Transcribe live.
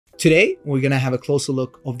Today, we're gonna have a closer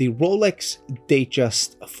look of the Rolex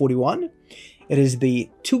Datejust 41. It is the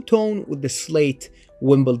two-tone with the slate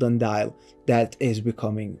Wimbledon dial that is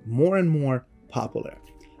becoming more and more popular.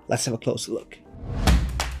 Let's have a closer look.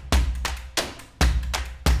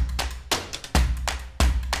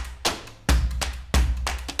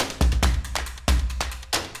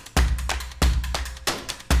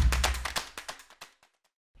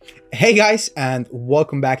 Hey guys, and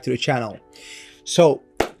welcome back to the channel. So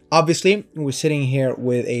obviously we're sitting here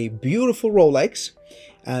with a beautiful Rolex,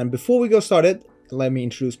 and before we go started, let me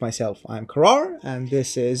introduce myself. I'm Karar and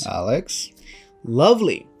this is Alex.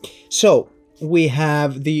 Lovely. So we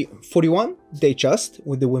have the 41 Datejust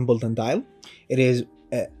with the Wimbledon dial. It is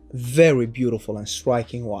a very beautiful and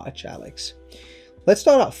striking watch, Alex. Let's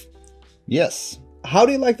start off. Yes. How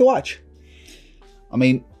do you like the watch? I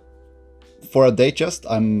mean, for a Datejust,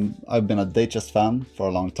 I've been a Datejust fan for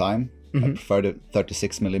a long time. I prefer the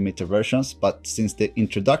 36mm versions, but since the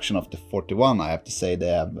introduction of the 41, I have to say they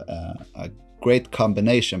have a great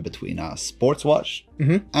combination between a sports watch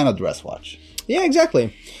and a dress watch. Yeah,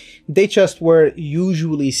 exactly. Datejust were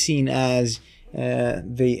usually seen as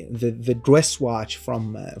the dress watch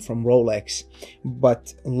from Rolex,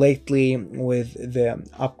 but lately with the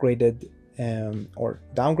upgraded or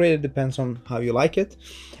downgraded, depends on how you like it,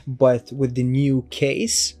 but with the new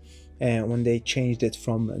case, when they changed it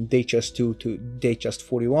from Datejust 2 to Datejust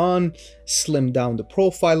 41, slimmed down the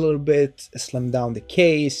profile a little bit, slimmed down the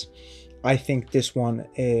case, I think this one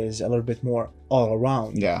is a little bit more all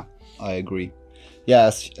around. Yeah, I agree. Yeah,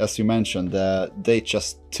 as you mentioned, the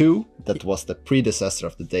Datejust 2, that was the predecessor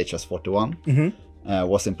of the Datejust 41,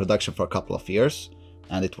 was in production for a couple of years.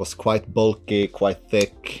 And it was quite bulky, quite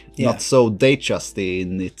thick, not so Datejusty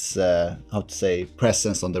in its, how to say,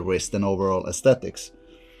 presence on the wrist and overall aesthetics.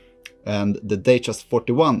 And the Datejust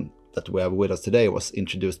 41 that we have with us today was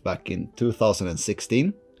introduced back in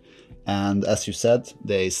 2016. And as you said,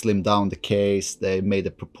 they slimmed down the case, they made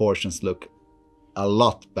the proportions look a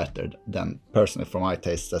lot better than, personally for my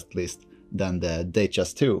taste at least, than the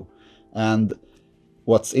Datejust 2. And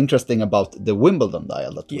what's interesting about the Wimbledon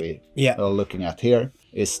dial that we are looking at here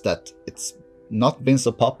is that it's not been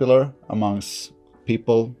so popular amongst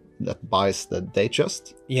people that buys the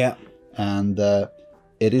Datejust. Yeah. And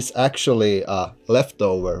it is actually a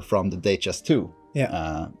leftover from the Datejust 2.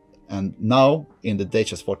 Yeah. And now in the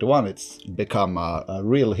Datejust 41, it's become a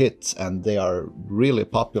real hit, and they are really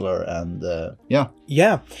popular. And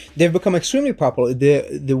yeah, they've become extremely popular.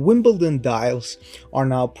 The Wimbledon dials are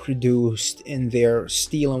now produced in their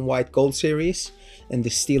steel and white gold series, and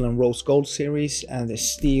the steel and rose gold series, and the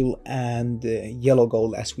steel and yellow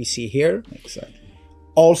gold as we see here. Exactly.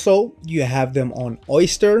 Also, you have them on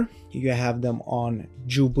Oyster, you have them on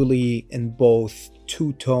Jubilee in both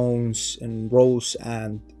two tones, in rose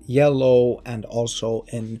and yellow, and also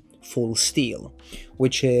in full steel,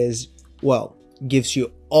 which is, well, gives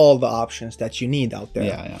you all the options that you need out there.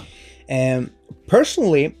 Yeah. And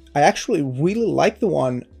personally, I actually really like the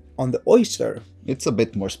one on the Oyster. It's a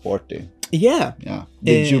bit more sporty. Yeah.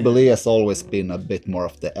 The Jubilee has always been a bit more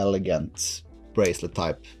of the elegant bracelet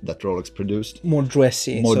type that Rolex produced. More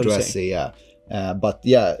dressy. More dressy, yeah. But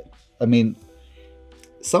yeah, I mean,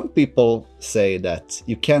 some people say that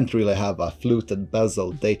you can't really have a fluted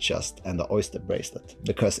bezel Datejust and the Oyster bracelet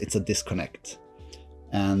because it's a disconnect.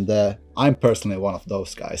 And I'm personally one of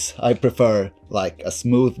those guys. I prefer like a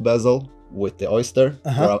smooth bezel with the Oyster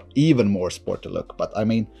for an even more sporty look. But I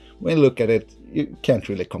mean, when you look at it, you can't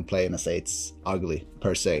really complain and say it's ugly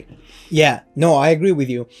per se. Yeah, no, I agree with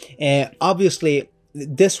you. Obviously,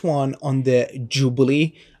 this one on the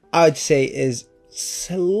Jubilee, I'd say is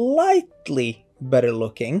slightly better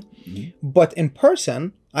looking, but in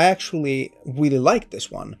person I actually really like this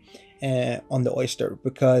one on the Oyster,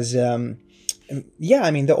 because yeah,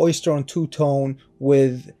 I mean, the Oyster on two-tone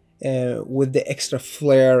with the extra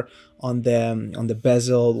flare on the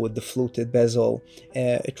bezel, with the fluted bezel,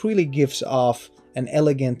 it really gives off an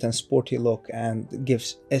elegant and sporty look, and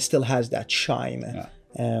it still has that shine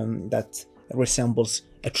that resembles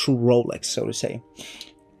a true Rolex, so to say.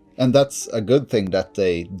 And that's a good thing that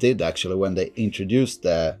they did actually when they introduced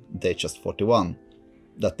the Datejust 41,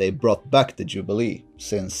 that they brought back the Jubilee,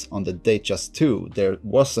 since on the Datejust 2 there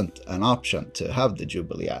wasn't an option to have the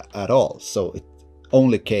Jubilee at all. So it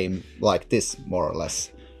only came like this, more or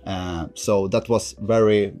less. So that was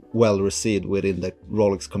very well received within the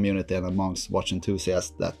Rolex community and amongst watch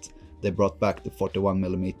enthusiasts, that they brought back the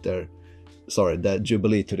 41mm the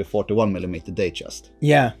Jubilee to the 41mm Datejust.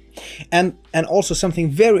 Yeah, and also something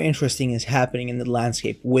very interesting is happening in the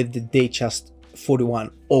landscape with the Datejust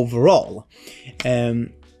 41 overall.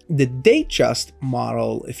 The Datejust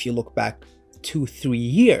model, if you look back 2-3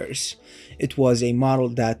 years, it was a model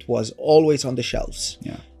that was always on the shelves.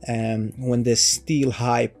 Yeah. When the steel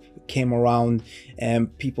hype came around,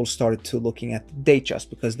 people started to looking at the Datejust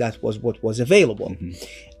because that was what was available. Mm-hmm.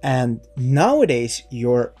 And nowadays,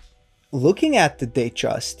 you're looking at the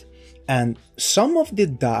Datejust, and some of the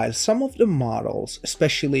dials, some of the models,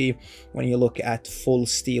 especially when you look at full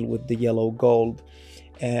steel with the yellow gold,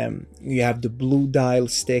 you have the blue dial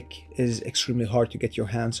stick is extremely hard to get your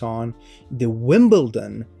hands on. The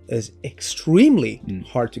Wimbledon is extremely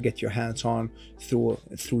hard to get your hands on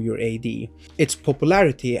through your AD. Its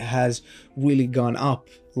popularity has really gone up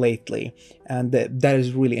lately, and that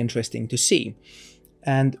is really interesting to see.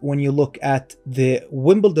 And when you look at the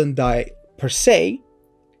Wimbledon die per se,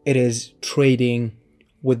 it is trading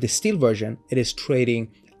with the steel version, it is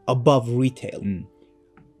trading above retail.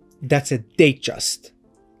 That's a Datejust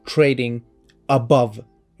trading above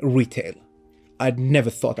retail. I'd never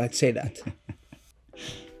thought I'd say that.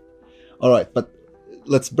 All right, but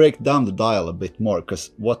let's break down the dial a bit more, because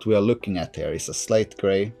what we are looking at here is a slate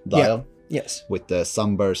gray dial. Yes. With the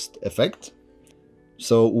sunburst effect.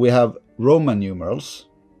 So we have Roman numerals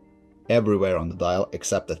everywhere on the dial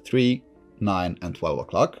except at 3, 9 and 12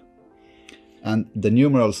 o'clock. And the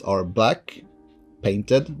numerals are black,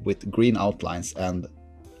 painted with green outlines and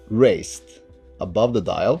raised above the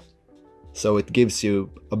dial. So it gives you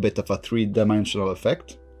a bit of a three-dimensional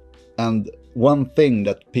effect. And one thing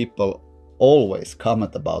that people always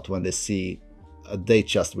comment about when they see a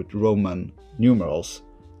Datejust with Roman numerals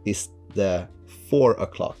is the 4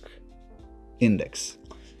 o'clock index.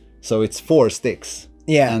 So it's 4 sticks.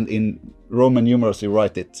 Yeah. And in Roman numerals, you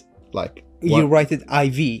write it like... You write it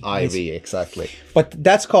IV. IV, exactly. But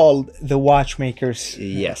that's called the watchmaker's...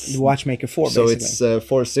 Yes. The watchmaker 4, so basically. It's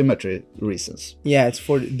for symmetry reasons. Yeah, it's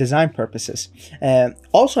for design purposes.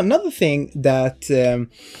 Also, another thing that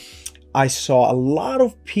I saw a lot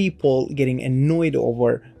of people getting annoyed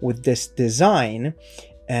over with this design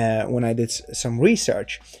when I did some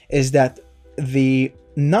research is that the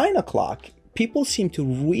 9 o'clock, people seem to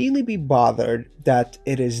really be bothered that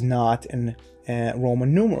it is not in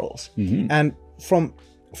Roman numerals. And from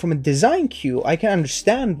a design cue, I can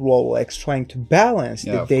understand Rolex trying to balance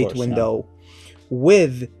the date window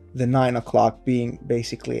with the 9 o'clock being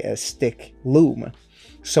basically a stick loom.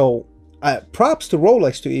 So props to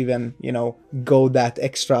Rolex to even, go that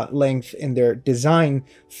extra length in their design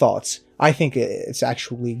thoughts. I think it's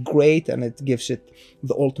actually great, and it gives it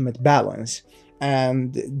the ultimate balance.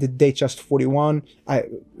 And the Datejust 41,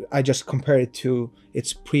 I just compared it to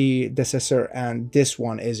its predecessor, and this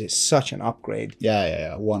one is such an upgrade.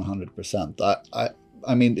 Yeah, 100%.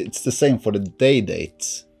 I mean, it's the same for the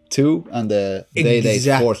Day-Date 2 and the Day-Date 40.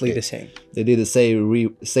 Exactly the same. They did the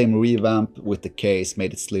same revamp with the case,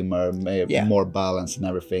 made it slimmer, more balanced and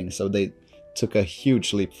everything. So they took a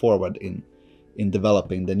huge leap forward in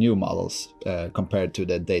developing the new models compared to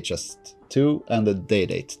the Datejust 2 and the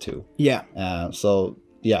Day-Date 2. Yeah. So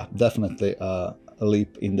yeah, definitely a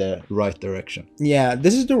leap in the right direction. Yeah,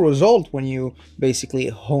 this is the result when you basically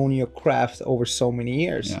hone your craft over so many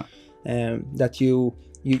years. That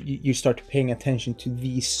you start paying attention to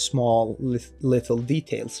these small little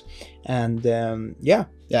details. And yeah,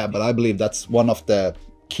 but I believe that's one of the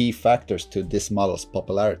key factors to this model's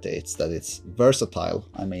popularity. It's that it's versatile.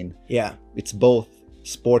 I mean, it's both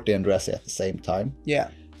sporty and dressy at the same time.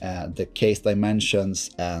 The case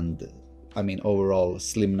dimensions and I mean overall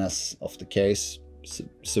slimness of the case,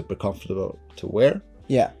 super comfortable to wear.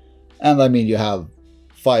 And I mean you have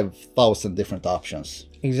 5,000 different options.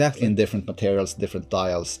 Exactly. In different materials, different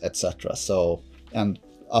dials, etc. So, and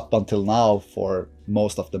up until now, for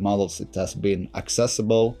most of the models, it has been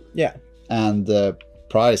accessible. And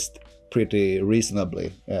priced pretty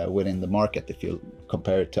reasonably within the market if you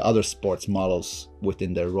compare it to other sports models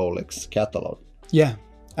within the Rolex catalog. Yeah,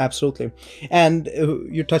 absolutely. And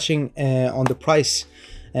you're touching on the price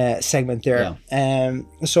segment there.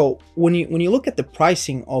 So when you look at the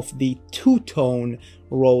pricing of the two-tone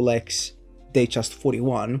Rolex Datejust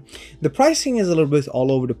 41, the pricing is a little bit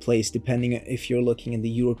all over the place depending if you're looking in the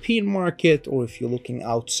European market or if you're looking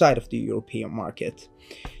outside of the European market.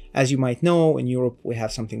 As you might know, in Europe we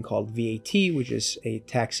have something called VAT, which is a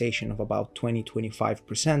taxation of about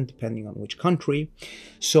 20-25% depending on which country.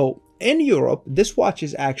 So in Europe, this watch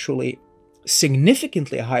is actually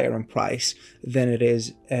significantly higher in price than it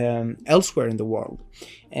is elsewhere in the world.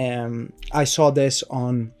 I saw this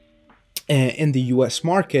in the US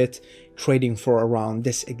market, trading for around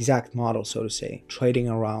this exact model, so to say, trading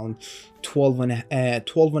around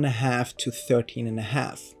 12.5 to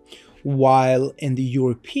 13.5, while in the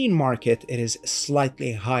European market it is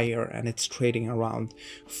slightly higher and it's trading around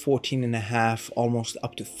 14.5, almost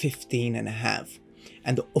up to 15.5.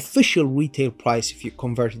 And the official retail price, if you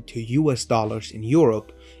convert it to US dollars in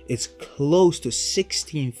Europe, is close to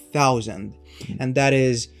 16,000. And that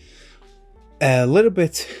is a little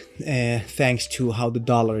bit thanks to how the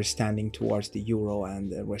dollar is standing towards the euro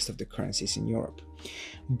and the rest of the currencies in Europe.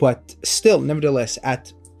 But still, nevertheless,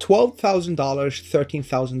 at $12,000,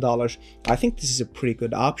 $13,000, I think this is a pretty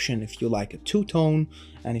good option if you like a two-tone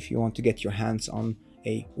and if you want to get your hands on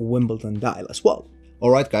a Wimbledon dial as well.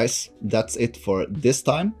 Alright guys, that's it for this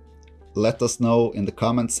time. Let us know in the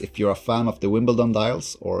comments if you're a fan of the Wimbledon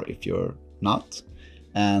dials or if you're not.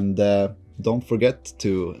 And don't forget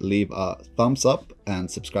to leave a thumbs up and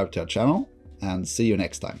subscribe to our channel, and see you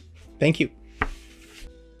next time. Thank you.